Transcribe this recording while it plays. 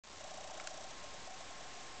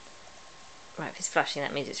Right, if it's flashing,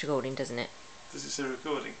 that means it's recording, doesn't it? Does it say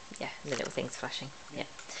recording? Yeah, the little thing's flashing. Yeah.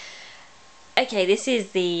 Okay, this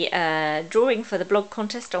is the drawing for the blog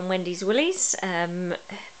contest on Wendy's Woolies.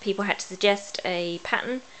 People had to suggest a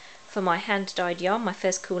pattern for my hand-dyed yarn, my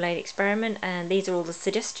first Kool-Aid experiment, and these are all the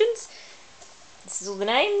suggestions. This is all the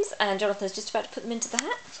names, and Jonathan's just about to put them into the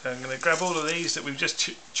hat. So I'm going to grab all of these that we've just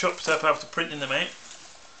chopped up after printing them out.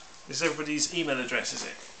 This is everybody's email address, is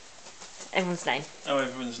it? Everyone's name. Oh,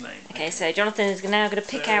 everyone's name. Okay, so Jonathan is now going to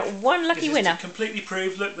pick out one lucky winner. Completely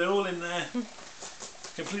proved. Look, they're all in there.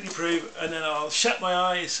 Completely proved. And then I'll shut my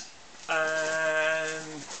eyes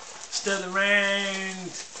and stir them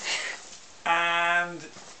round. And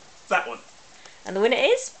that one. And the winner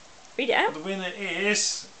is? Read it out. The winner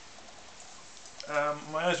is...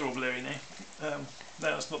 my eyes are all blurry now. No,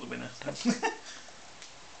 that's not the winner.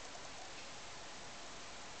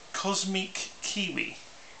 Cosmic Kiwi.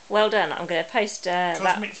 Well done. I'm going to post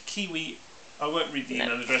Cosmic Kiwi. I won't read the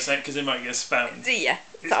email address out because it might get spammed. Yeah.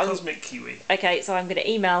 It's Cosmic Kiwi. Okay, so I'm going to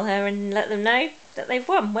email her and let them know that they've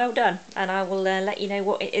won. Well done. And I will let you know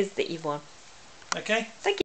what it is that you've won. Okay. Thank you.